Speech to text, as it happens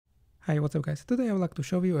Hi, what's up guys? Today I would like to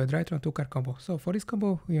show you a Drytron 2-card combo. So for this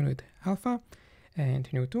combo you need Alpha and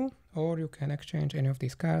New 2, or you can exchange any of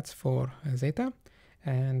these cards for Zeta,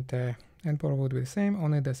 and board would be the same,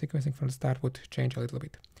 only the sequencing from the start would change a little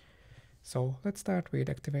bit. So let's start with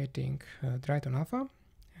activating Drytron Alpha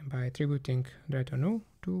by tributing Drytron New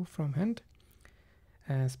 2 from hand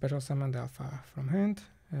and special summon the Alpha from hand,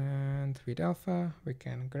 and with Alpha we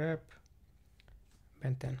can grab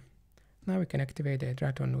Ben 10. Now we can activate the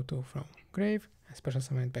Drytron New 2 from grave and special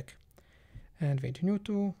summon it back. And with New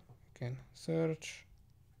 2, we can search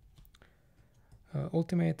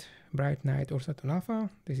Ultimate Bright Knight Ursaton Alpha.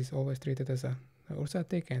 This is always treated as a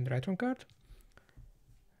Ursatic and Drytron card.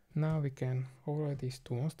 Now we can override these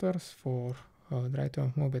two monsters for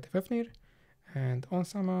Drytron Mobet Fafnir, and on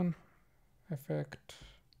summon effect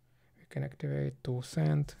we can activate to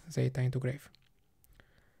send Zeta into grave.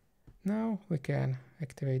 Now we can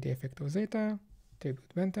activate the effect of Zeta,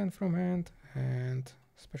 tribute Ben 10 from hand and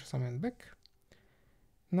special summon back.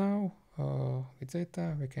 Now with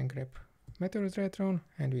Zeta we can grab Meteor's Drytron,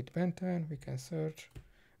 and with Ben 10 we can search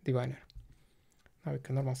Diviner. Now we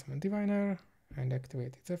can normal summon Diviner and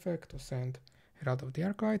activate its effect to send Herald of the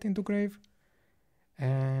Arclight into grave,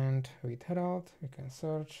 and with Herald we can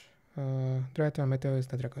search Drytron Meteor's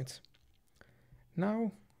the Dragoids.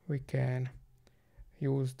 Now we can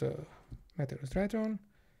use the Meteor's Drytron,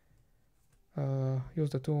 use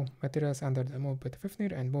the two materials under the Move Beta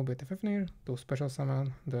Fafnir and Move Beta Fafnir to special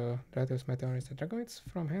summon the Drytron's Meteor's the Dragoids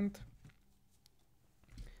from hand.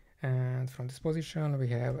 And from this position we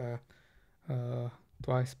have a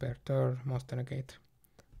twice per turn monster negate.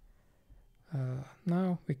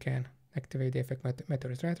 Now we can activate the effect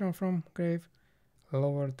Meteor's Drytron from grave,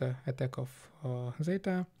 lower the attack of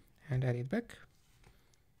Zeta and add it back.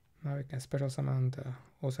 Now we can special summon the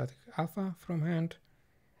Ursatic Alpha from hand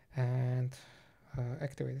and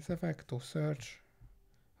activate this effect to search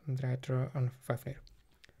Drytron Fafnir.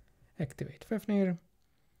 Activate Fafnir,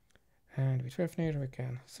 and with Fafnir we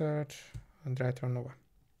can search Drytron Nova.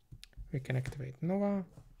 We can activate Nova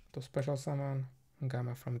to special summon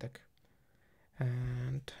Gamma from deck.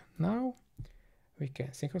 And now we can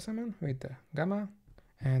synchro summon with the Gamma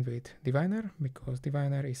and with Diviner, because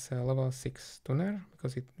Diviner is a level 6 tuner,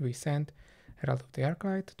 because we send Herald of the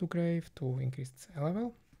Arclight to grave to increase its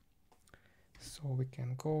level. So we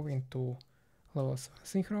can go into level 7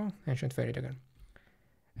 synchro, Ancient Fairy Dragon.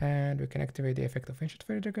 And we can activate the effect of Ancient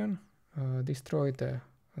Fairy Dragon, destroy the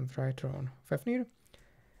Drytron Fafnir,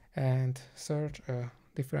 and search a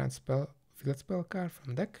different field spell card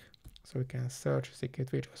from deck. So we can search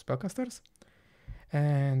Secret Witch of Spellcasters.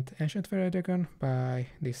 And Ancient Fairy Dragon, by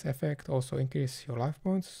this effect, also increase your life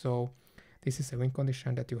points, so this is a win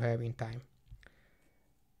condition that you have in time.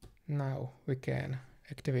 Now we can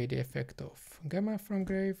activate the effect of Gamma from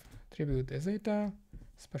grave, tribute the Zeta,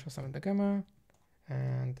 special summon the Gamma,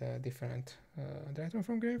 and different Drytron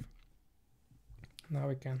from grave. Now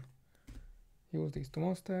we can use these two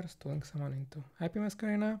monsters to link summon into IP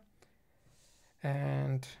Masquerena,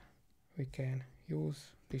 and we can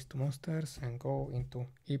use these two monsters and go into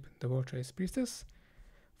Ib the Vulture's Priestess.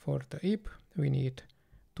 For the Ib we need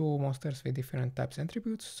two monsters with different types and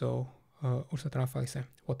attributes, so Ursaton Alpha is a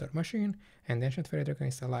water machine and Ancient Fairy Dragon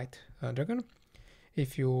is a light dragon.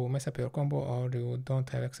 If you mess up your combo or you don't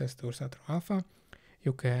have access to Ursaton Alpha,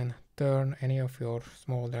 you can turn any of your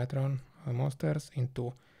small Drytron monsters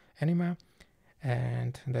into Anima,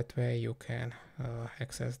 and that way you can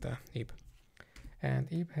access the Ib. And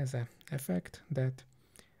Ib has an effect that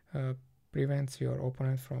prevents your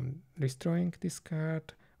opponent from destroying this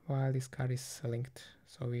card while this card is linked,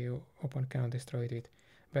 so your opponent cannot destroy it with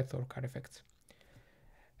battle card effects.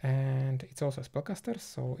 And it's also a spellcaster,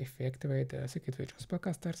 so if we activate the Secret Witch of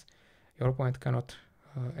Spellcasters, your opponent cannot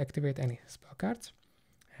activate any spell cards.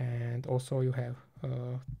 And also you have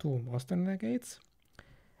two monster negates,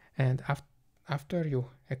 and after you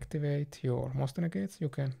activate your monster negates, you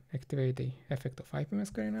can activate the effect of IP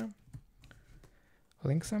Masquerena,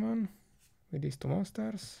 link summon with these two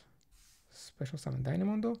monsters, special summon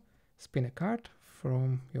Dynamondo, spin a card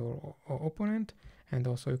from your opponent, and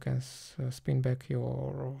also you can spin back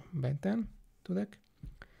your Ben 10 to deck.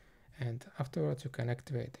 And afterwards you can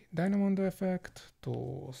activate the Dynamondo effect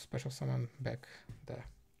to special summon back the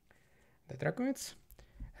Dragoids.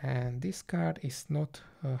 And this card is not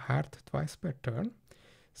hard twice per turn,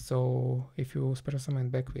 so if you special summon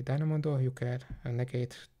back with Dynamondo you can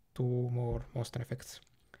negate two more monster effects.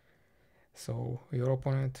 So your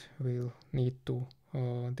opponent will need to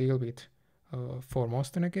deal with 4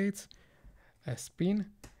 monster negates, a spin,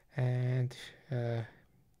 and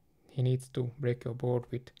he needs to break your board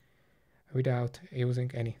with without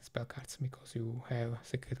using any spell cards, because you have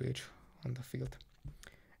Secret Witch on the field.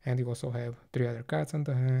 And you also have 3 other cards on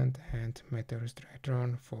the hand and Meteor's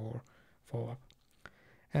Drytron for follow-up.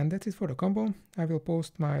 And that's it for the combo. I will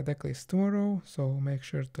post my deck list tomorrow, so make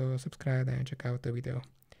sure to subscribe and check out the video.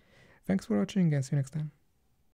 Thanks for watching and see you next time.